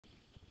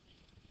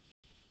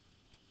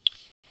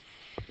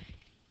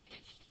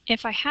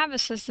if I have a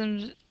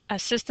system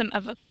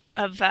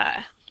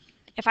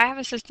if I have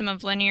a system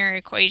of linear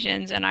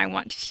equations and I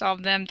want to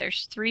solve them,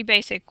 there's three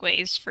basic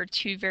ways for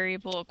two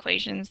variable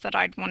equations that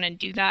I'd want to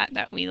do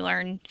that we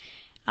learn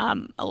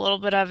a little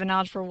bit of in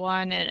Algebra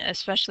 1 and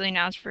especially in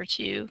Algebra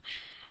 2.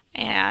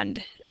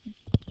 And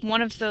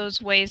one of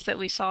those ways that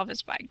we solve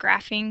is by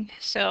graphing.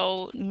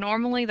 So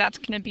normally that's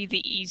going to be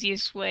the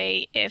easiest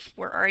way if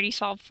we're already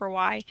solved for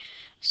y.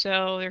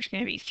 So there's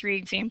going to be three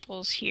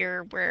examples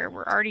here where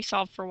we're already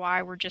solved for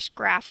y. We're just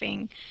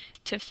graphing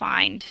to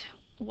find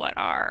what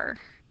our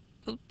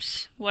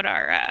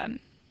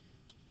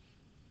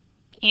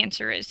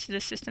answer is to the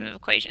system of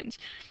equations.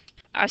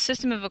 A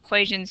system of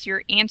equations,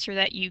 your answer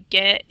that you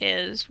get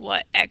is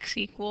what x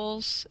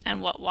equals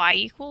and what y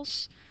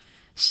equals.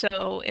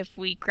 So if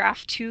we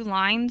graph two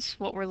lines,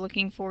 what we're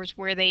looking for is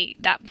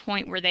that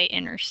point where they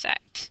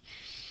intersect.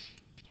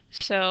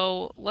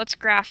 So let's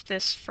graph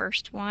this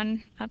first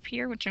one up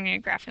here, which I'm going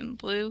to graph in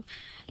blue.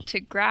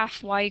 To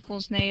graph y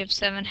equals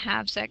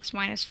 -7/2 x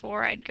minus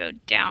 4, I'd go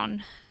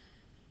down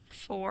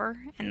 4,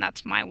 and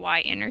that's my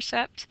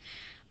y-intercept.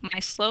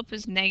 My slope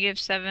is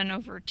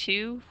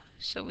 -7/2,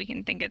 so we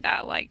can think of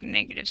that like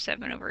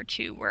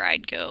 -7/2, where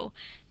I'd go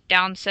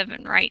down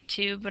 7 right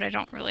 2, but I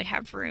don't really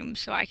have room,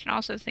 so I can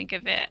also think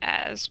of it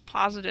as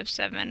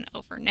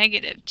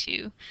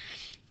 +7/-2.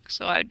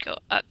 So I'd go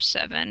up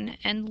 7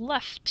 and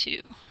left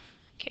 2.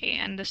 Okay,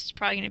 and this is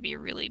probably going to be a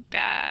really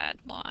bad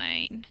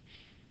line.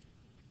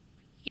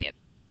 Yep,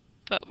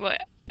 but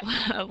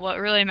what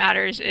really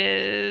matters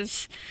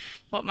is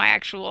what my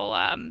actual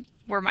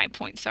where my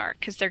points are,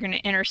 because they're going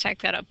to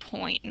intersect at a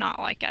point, not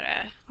like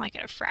at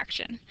a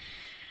fraction.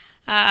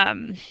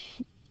 On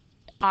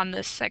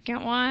the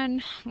second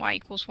one, y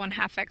equals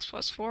 1/2 x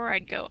plus 4,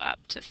 I'd go up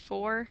to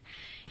 4,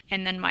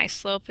 and then my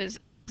slope is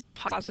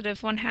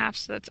 +1/2,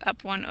 so that's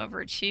up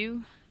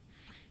 1/2.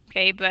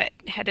 Okay, but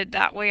headed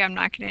that way, I'm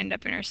not going to end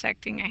up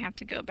intersecting. I have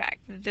to go back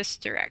this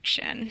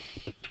direction,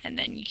 and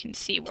then you can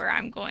see where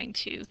I'm going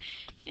to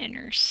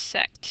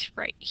intersect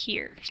right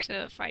here.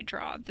 So if I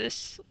draw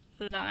this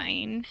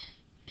line,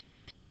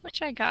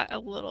 which I got a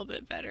little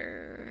bit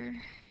better,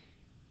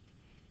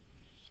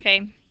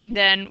 okay,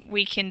 then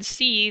we can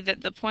see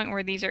that the point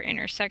where these are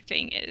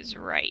intersecting is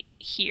right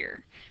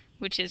here,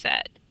 which is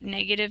at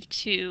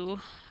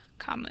 -2,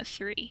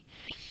 3.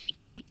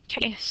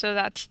 Okay, so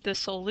that's the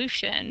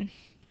solution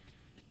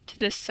to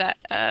this set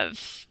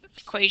of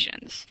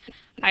equations.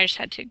 I just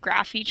had to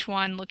graph each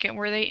one, look at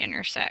where they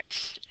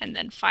intersect, and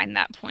then find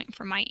that point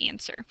for my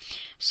answer.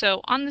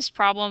 So on this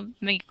problem,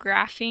 my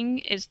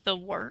graphing is the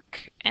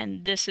work,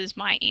 and this is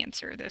my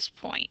answer, this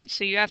point.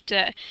 So you have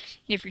to,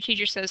 if your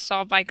teacher says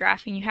solve by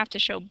graphing, you have to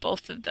show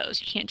both of those.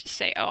 You can't just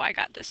say, oh, I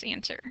got this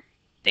answer.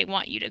 They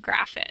want you to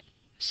graph it.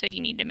 So you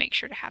need to make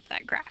sure to have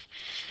that graph.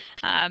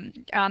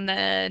 On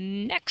the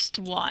next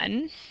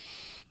one,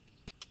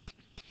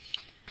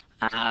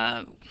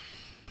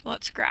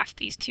 let's graph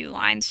these two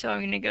lines. So I'm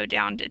going to go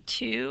down to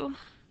 2.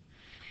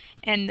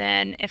 And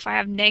then if I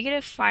have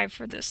 -5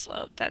 for the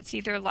slope, that's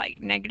either like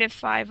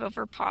 -5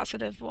 over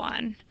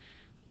 +1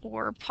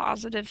 or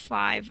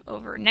 +5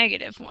 over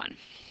 -1.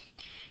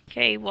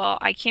 Okay, well,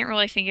 I can't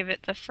really think of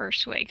it the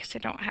first way because I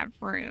don't have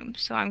room.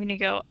 So I'm going to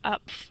go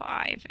up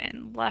 5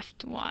 and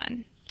left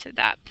 1 to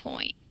that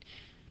point.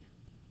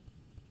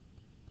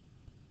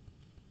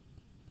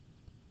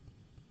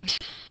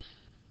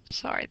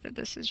 Sorry that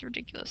this is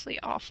ridiculously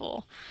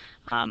awful.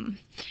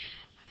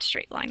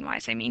 Straight line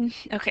wise, I mean.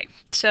 Okay,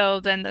 so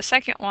then the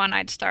second one,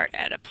 I'd start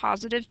at a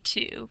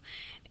 +2,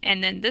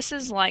 and then this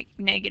is like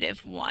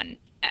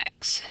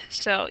 -1x.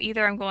 So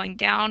either I'm going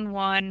down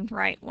 1,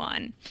 right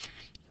 1,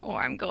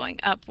 or I'm going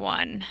up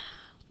 1,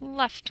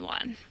 left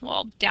 1.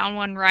 Well, down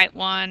 1, right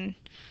 1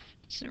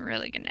 isn't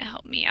really going to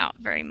help me out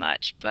very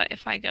much, but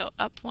if I go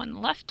up 1,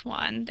 left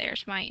 1,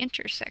 there's my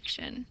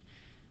intersection.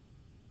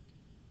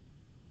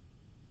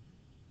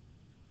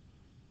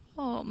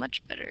 Oh,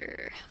 much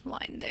better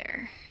line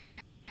there.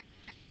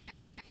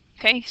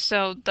 Okay,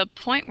 so the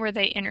point where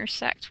they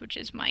intersect, which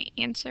is my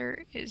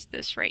answer, is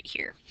this right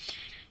here.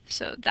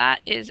 So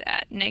that is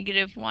at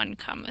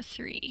 -1,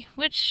 3,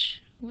 which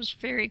was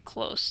very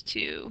close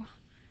to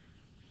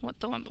what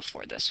the one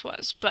before this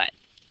was. But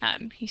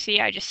you see,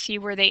 I just see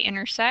where they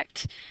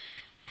intersect,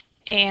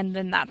 and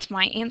then that's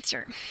my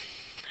answer.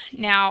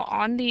 Now,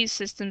 on these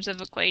systems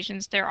of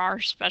equations, there are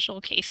special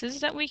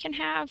cases that we can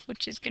have,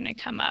 which is going to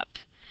come up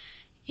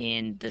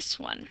in this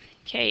one.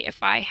 Okay,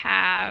 if I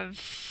have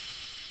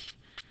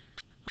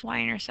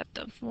y-intercept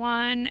of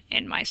 1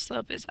 and my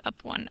slope is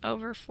up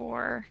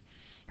 1/4,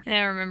 and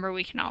then remember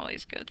we can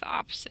always go the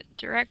opposite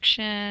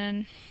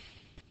direction.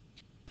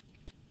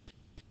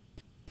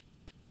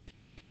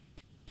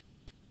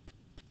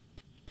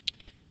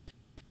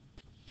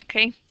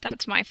 Okay,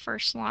 that's my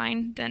first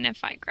line. Then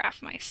if I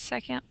graph my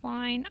second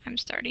line, I'm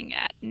starting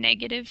at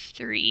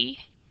 -3,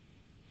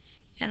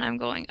 and I'm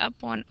going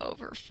up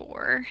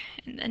 1/4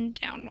 and then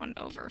down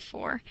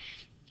 1/4.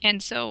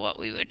 And so what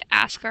we would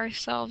ask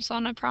ourselves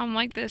on a problem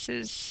like this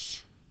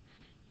is,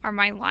 are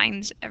my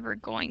lines ever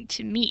going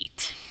to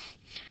meet?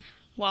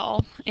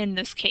 Well, in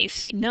this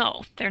case,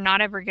 no, they're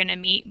not ever going to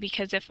meet,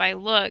 because if I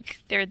look,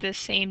 they're the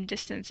same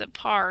distance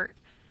apart.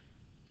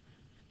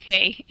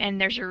 Okay, and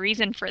there's a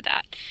reason for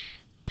that.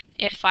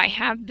 If I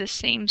have the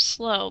same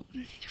slope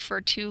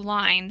for two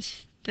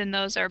lines, then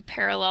those are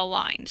parallel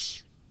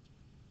lines.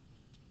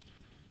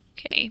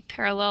 Okay,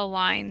 parallel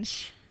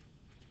lines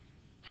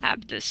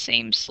have the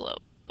same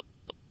slope.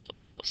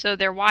 So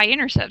their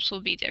y-intercepts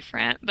will be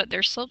different, but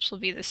their slopes will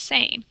be the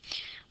same.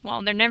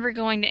 Well, they're never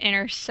going to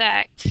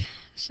intersect,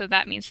 so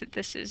that means that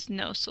this is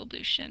no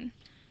solution.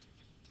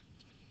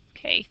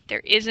 Okay,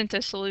 there isn't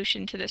a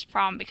solution to this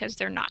problem because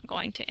they're not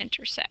going to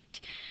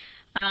intersect.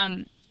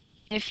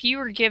 If you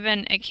were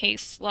given a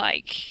case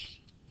like,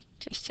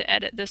 just to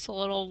edit this a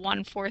little,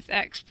 1/4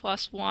 x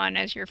plus 1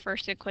 as your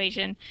first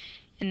equation,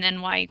 and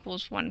then y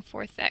equals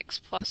 1/4 x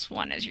plus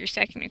 1 as your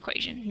second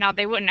equation. Now,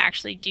 they wouldn't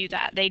actually do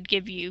that. They'd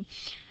give you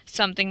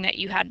something that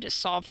you had to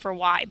solve for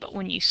y, but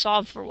when you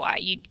solve for y,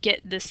 you'd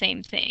get the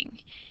same thing.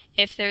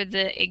 If they're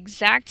the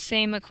exact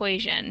same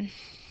equation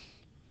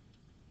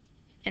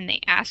and they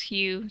ask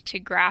you to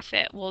graph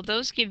it, well,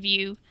 those give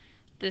you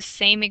the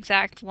same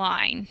exact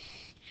line,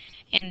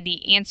 and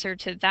the answer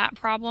to that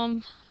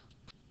problem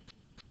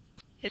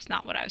is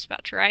not what I was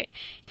about to write,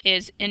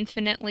 is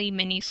infinitely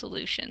many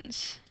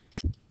solutions.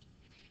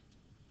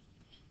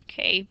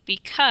 Okay,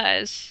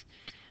 because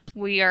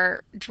we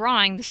are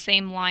drawing the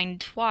same line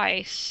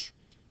twice,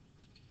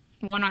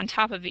 one on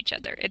top of each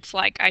other. It's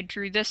like I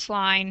drew this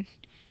line,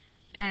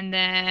 and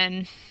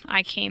then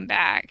I came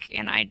back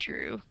and I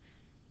drew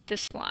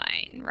this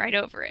line right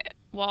over it.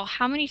 Well,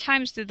 how many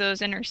times do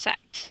those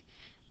intersect?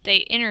 They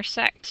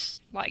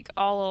intersect like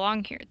all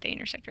along here. They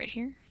intersect right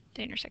here,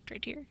 they intersect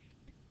right here,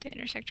 they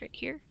intersect right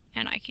here,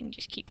 and I can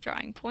just keep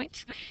drawing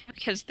points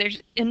because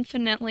there's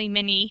infinitely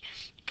many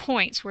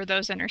points where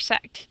those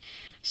intersect.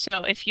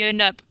 So if you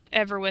end up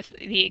ever with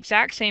the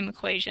exact same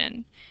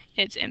equation,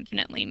 it's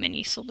infinitely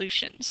many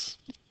solutions.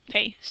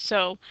 Okay,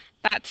 so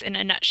that's in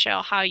a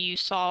nutshell how you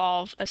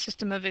solve a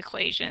system of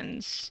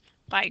equations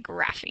by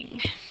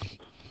graphing.